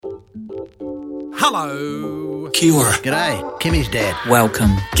Hello. Kia ora. G'day, Kimmy's dad. Welcome.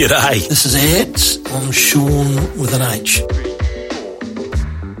 G'day. This is Ads. I'm Sean with an H.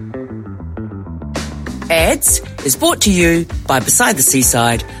 Ads is brought to you by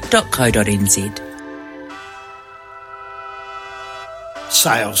besidetheseaside.co.nz.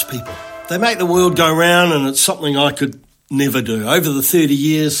 Salespeople. They make the world go round, and it's something I could never do. Over the 30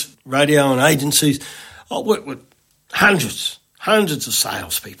 years, radio and agencies, I've worked with hundreds of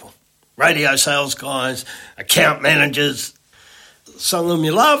salespeople. Radio sales guys, account managers. Some of them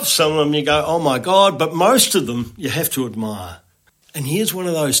you love, some of them you go, oh my God, but most of them you have to admire. And here's one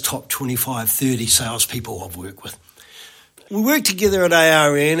of those top 25, 30 salespeople I've worked with. We worked together at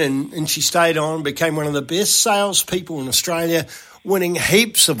ARN, and she stayed on, became one of the best salespeople in Australia, winning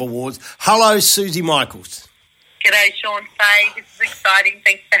heaps of awards. Hello, Susie Michaels. G'day, Sean Fay. This is exciting.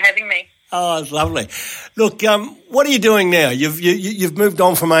 Thanks for having me. Oh, it's lovely. Look, what are you doing now? You've moved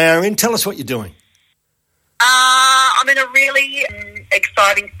on from ARN. Tell us what you're doing. I'm in a really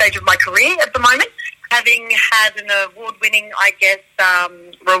exciting stage of my career at the moment, having had an award-winning,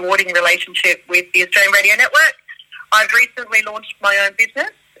 rewarding relationship with the Australian Radio Network. I've recently launched my own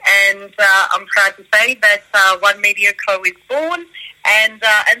business, and I'm proud to say that One Media Co is born and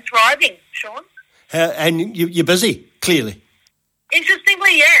thriving, Sean. And you're busy, clearly.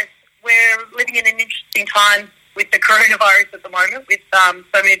 Interestingly, yes. We're living in an interesting time with the coronavirus at the moment, with so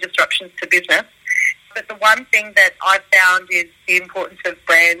many disruptions to business. But the one thing that I've found is the importance of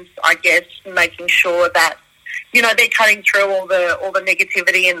brands, making sure that, they're cutting through all the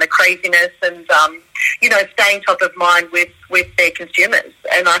negativity and the craziness and, staying top of mind with their consumers.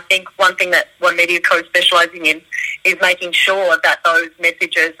 And I think one thing that One Media Co is specialising in is making sure that those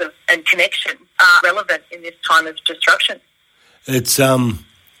messages and connections are relevant in this time of disruption. It's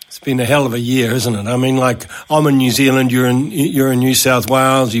been a hell of a year, isn't it? I mean, like, I'm in New Zealand, you're in New South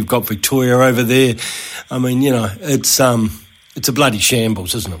Wales, you've got Victoria over there. I mean, it's a bloody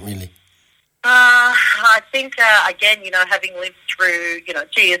shambles, isn't it, really? I think, having lived through,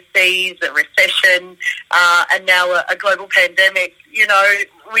 GFCs, a recession, and now a global pandemic,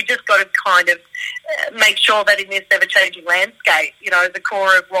 we just got to kind of make sure that in this ever-changing landscape, the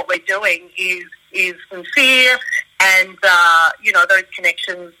core of what we're doing is sincere, and, those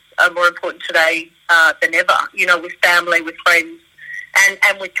connections are more important today than ever, with family, with friends,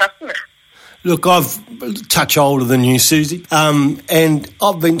 and with customers. Look, I've touch older than you, Susie, and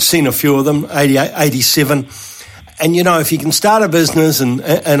I've seen a few of them, 88, 87. And, if you can start a business and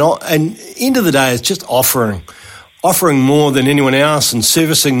end of the day, it's just offering more than anyone else and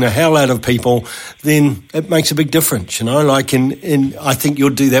servicing the hell out of people, then it makes a big difference, and I think you'll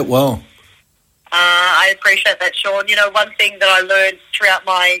do that well. I appreciate that, Sean. One thing that I learned throughout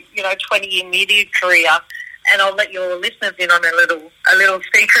my, 20-year media career, and I'll let your listeners in on a little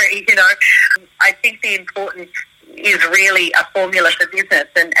secret, I think the importance is really a formula for business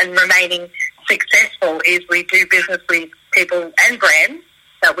and remaining successful is we do business with people and brands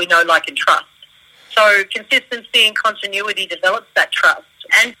that we know, like, and trust. So consistency and continuity develops that trust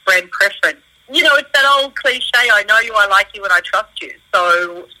and brand preference. It's that old cliche, I know you, I like you, and I trust you.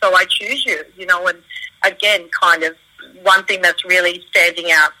 So I choose you, and again, kind of one thing that's really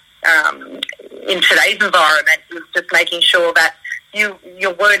standing out in today's environment is just making sure that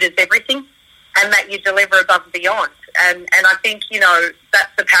your word is everything and that you deliver above and beyond. And I think,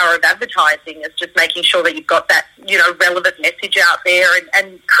 that's the power of advertising, is just making sure that you've got that, relevant message out there,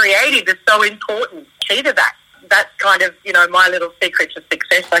 and creative is so important. Key to that. That's kind of, my little secret to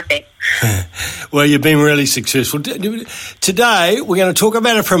success, I think. Well, you've been really successful. Today, we're going to talk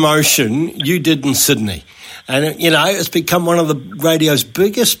about a promotion you did in Sydney. And, it's become one of the radio's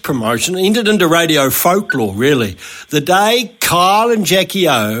biggest promotions, entered into radio folklore, really. The day Kyle and Jackie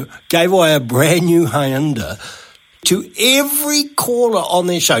O gave away a brand new Hyundai to every caller on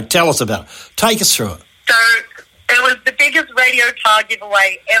their show. Tell us about it. Take us through it. So it was the biggest radio car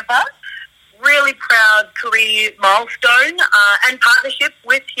giveaway ever. Really proud career milestone and partnership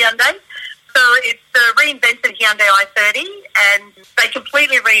with Hyundai. So it's the reinvented Hyundai i30, and they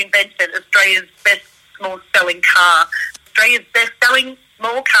completely reinvented Australia's best small-selling car. Australia's best-selling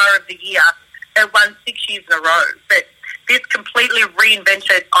small car of the year. It won 6 years in a row. But this completely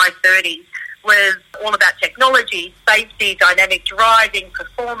reinvented i30 was all about technology, safety, dynamic driving,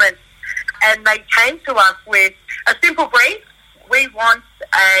 performance, and they came to us with a simple brief. We want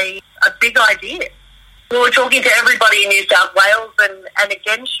a big idea. We were talking to everybody in New South Wales, and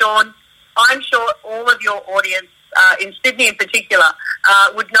again, Sean, I'm sure all of your audience in Sydney in particular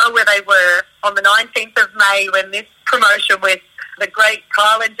would know where they were on the 19th of May when this promotion with the great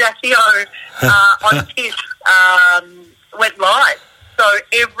Kyle and Jackie O on KISS went live. So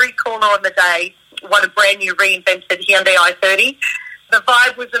every caller on the day won a brand new reinvented Hyundai i30. The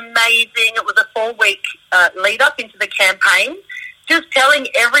vibe was amazing. It was a 4-week lead up into the campaign, just telling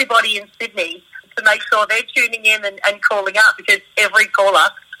everybody in Sydney to make sure they're tuning in and calling up, because every caller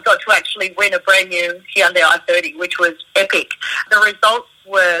got to actually win a brand new Hyundai i30, which was epic. The results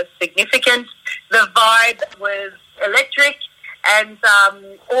were significant. The vibe was electric, and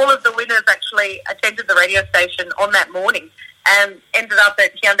all of the winners actually attended the radio station on that morning and ended up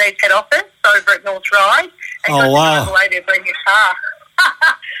at Hyundai's head office over at North Ryde and got to drive away their brand new car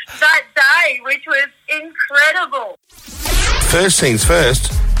that day, which was incredible. First things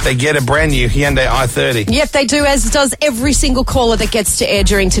first, they get a brand new Hyundai i30. Yep, they do, as does every single caller that gets to air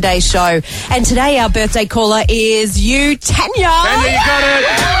during today's show. And today our birthday caller is you, Tanya. Tanya, you got it.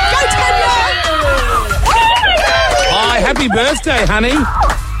 Go, Tanya. Hi, happy birthday, honey.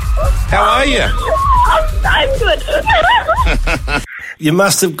 How are you? I'm good. You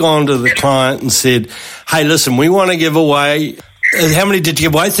must have gone to the client and said, hey, listen, we want to give away... how many did you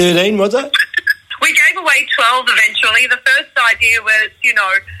give away? 13, was it? We gave away 12 eventually. The first idea was,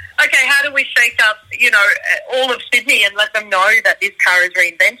 okay, how do we shake up, all of Sydney and let them know that this car is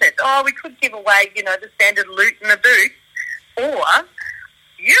reinvented? Oh, we could give away, the standard loot in the boot, or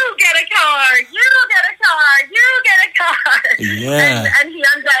you get a car, you get a car, you get a car. Yeah. And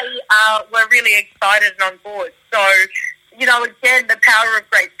Hyundai were really excited and on board. So, again, the power of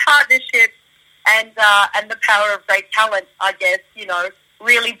great partnerships and the power of great talent, I guess,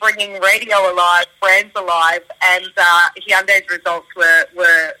 really bringing radio alive, brands alive, and Hyundai's results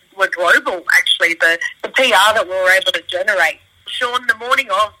were global, actually, the PR that we were able to generate. Sean, the morning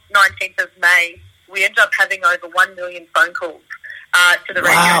of 19th of May, we ended up having over 1 million phone calls to the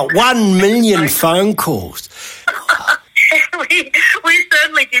radio. Wow, 1 million phone calls. We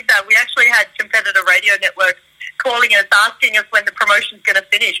certainly did that. We actually had competitor radio networks calling us, asking us when the promotion's going to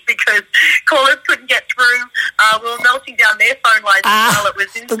finish, because callers couldn't get through. We were melting down their phone lines as well. It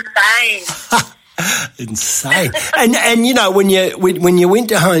was insane. Insane. And when you went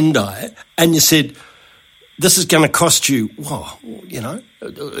to Hyundai and you said, this is going to cost you,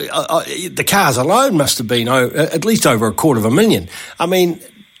 the cars alone must have been at least over $250,000. I mean,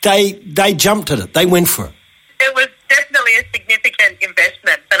 they jumped at it. They went for it. It was definitely a significant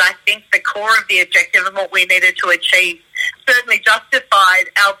investment, but I think the core of the objective and what we needed to achieve certainly justified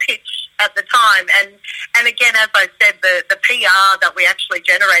our pitch at the time. And again, as I said, the PR that we actually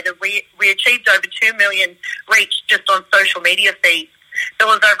generated, we achieved over 2 million reach just on social media feeds. There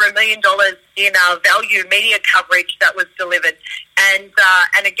was over $1 million in our value media coverage that was delivered. And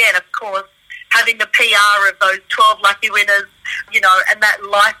again, of course, having the PR of those 12 lucky winners, and that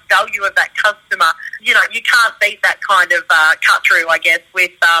life value of that customer, you can't beat that kind of cut-through, I guess,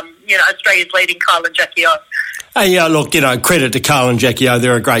 with, Australia's leading Kyle and Jackie O. Hey, look, credit to Carl and Jackie O.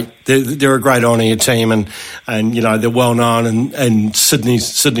 They're a great on-air team, and they're well known, and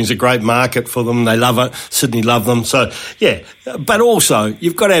Sydney's a great market for them. They love it. Sydney love them. So yeah, but also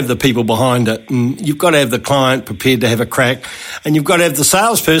you've got to have the people behind it, and you've got to have the client prepared to have a crack, and you've got to have the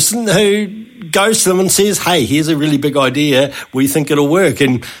salesperson who goes to them and says, hey, here's a really big idea. We think it'll work,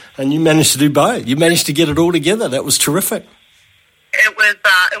 and you managed to do both. You managed to get it all together. That was terrific. It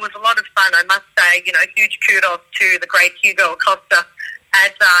was a lot of fun, I must say. Huge kudos to the great Hugo Acosta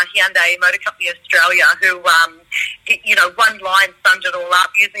at Hyundai Motor Company Australia, who, one line summed it all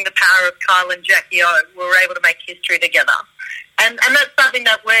up. Using the power of Kyle and Jackie O, we were able to make history together. And that's something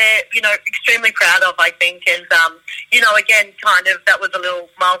that we're, extremely proud of, I think. And, again, kind of that was a little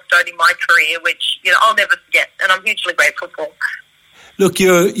milestone in my career, which, I'll never forget, and I'm hugely grateful for. Look,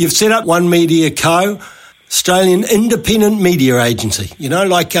 you've set up One Media Co., Australian independent media agency.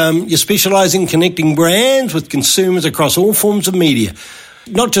 You specialise in connecting brands with consumers across all forms of media.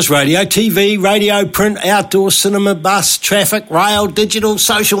 Not just radio, TV, radio, print, outdoor, cinema, bus, traffic, rail, digital,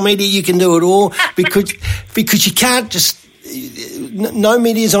 social media. You can do it all because you can't just... No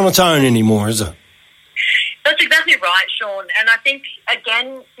media's on its own anymore, is it? That's exactly right, Sean. And I think,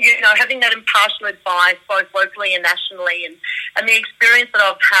 again, having that impartial advice both locally and nationally, and the experience that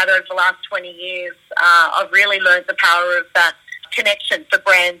I've had over the last 20 years, I've really learned the power of that connection for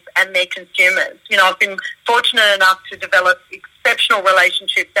brands and their consumers. I've been fortunate enough to develop exceptional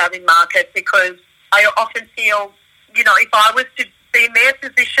relationships out in market, because I often feel, if I was to be in their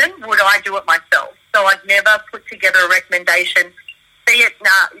position, would I do it myself? So I'd never put together a recommendation, be it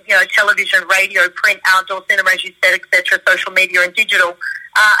television, radio, print, outdoor, cinema, as you said, etc., social media and digital,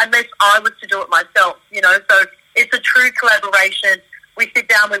 unless I was to do it myself. So it's a true collaboration. We sit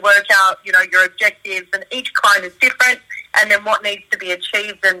down, we work out, your objectives, and each client is different, and then what needs to be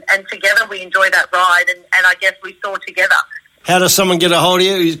achieved, and together we enjoy that ride, and I guess we soar together. How does someone get a hold of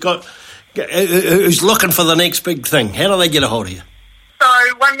you who's got who's looking for the next big thing, how do they get a hold of you? So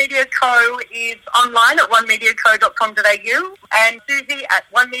One Media Co is online at onemediaco.com.au and Susie at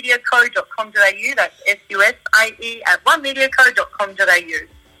onemediaco.com.au. That's SUSAE at onemediaco.com.au.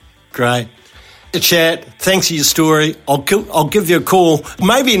 Great. A chat. Thanks for your story. I'll give you a call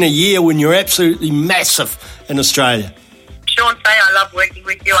maybe in a year when you're absolutely massive in Australia. Sean, I love working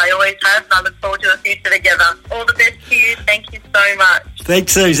with you. I always have, and I look forward to the future together. All the best to you. Thank you so much.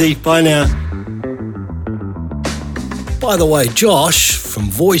 Thanks, Susie. Bye now. By the way, Josh from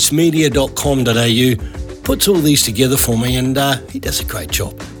voicemedia.com.au puts all these together for me, and he does a great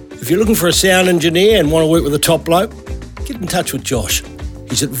job. If you're looking for a sound engineer and want to work with a top bloke, get in touch with Josh.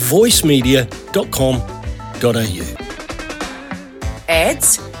 He's at voicemedia.com.au.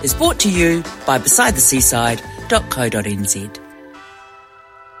 Ads is brought to you by BesideTheSeaside.co.nz.